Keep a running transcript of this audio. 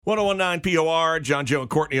1019 POR, John, Joe, and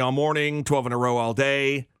Courtney all morning, 12 in a row all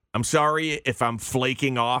day. I'm sorry if I'm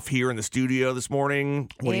flaking off here in the studio this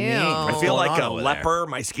morning. What do you mean? I feel like a leper.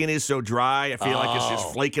 My skin is so dry. I feel like it's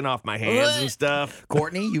just flaking off my hands and stuff.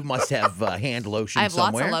 Courtney, you must have hand lotion I have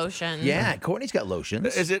somewhere. lots of lotion. Yeah, Courtney's got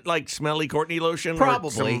lotions. Is it like smelly Courtney lotion?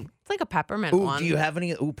 Probably. It's like a peppermint Ooh, one. do you have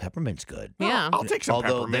any? Ooh, peppermint's good. Yeah. I'll take some Although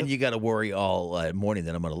peppermint. then you got to worry all morning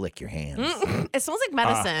that I'm going to lick your hands. It smells like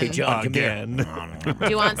medicine. Hey, John, come Again. here. Do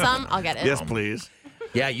you want some? I'll get it. Yes, please.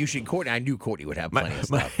 Yeah, you should. Courtney, I knew Courtney would have plenty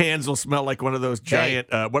of My stuff. hands will smell like one of those giant,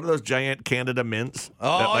 Canada mints that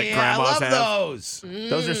Oh, like yeah, grandmas I have. love those.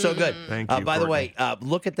 Those are so good. Thank you, By the Courtney. way,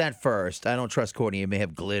 look at that first. I don't trust Courtney. It may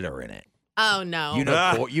have glitter in it. Oh, no. You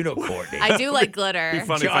know, you know Courtney. I do like glitter. Be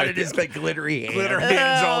funny John, if it is the glittery hand. glitter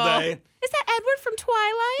hands all day. Is that Edward from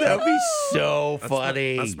Twilight? That would be so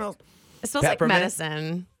funny. That smells. It smells like Peppermint?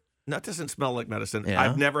 medicine. That doesn't smell like medicine. Yeah?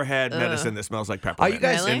 I've never had medicine that smells like peppermint Are you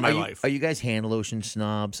guys Really? in my life. Are you guys hand lotion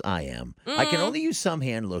snobs? I am. I can only use some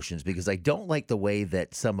hand lotions because I don't like the way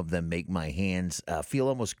that some of them make my hands feel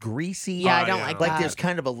almost greasy. Yeah, I don't like Like that. there's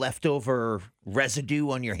kind of a leftover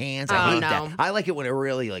residue on your hands. Oh, I hate no. that. I like it when it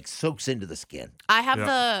really like soaks into the skin. I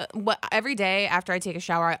have every day after I take a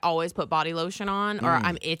shower, I always put body lotion on, or Mm.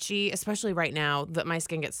 I'm itchy, especially right now that my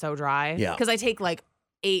skin gets so dry. Yeah. Because I take like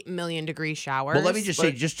 8 million degree showers. Well, let me just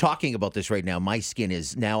say, just talking about this right now, my skin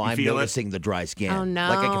is now I'm feel it? noticing the dry skin. Oh, no.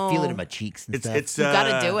 Like I can feel it in my cheeks and stuff. It's You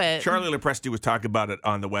gotta do it. Charlie Lepresti was talking about it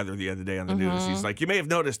on the weather the other day on the news. He's like, you may have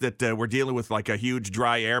noticed that we're dealing with like a huge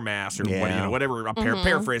dry air mass or Yeah. whatever. I'm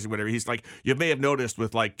paraphrasing whatever. He's like, you may have noticed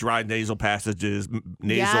with like dry nasal passages,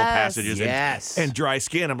 Yes. and dry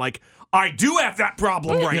skin. I'm like, I do have that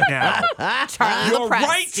problem right now. Charlie You're Lepresti.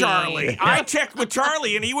 right, Charlie. I checked with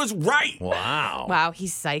Charlie and he was right. Wow. Wow,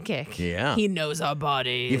 he's psychic. Yeah. He knows our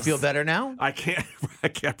bodies. You feel better now? I can't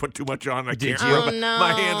put too much on. I Did can't you? rub Oh, no.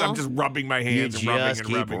 my hands. I'm just rubbing my You hands and just rubbing and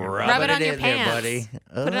keep rubbing. rubbing Rub it on your in there, pants. buddy.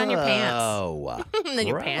 Put it on your pants. Oh. And then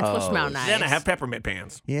your pants will smell Gross. nice. Then I have peppermint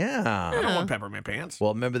pants. Yeah. I don't want peppermint pants.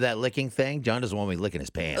 Well, remember that licking thing? John doesn't want me licking his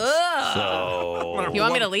pants. Ugh. So. You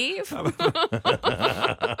want me to leave? I'm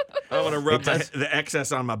gonna rub the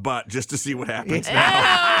excess on my butt just to see what happens. Ew.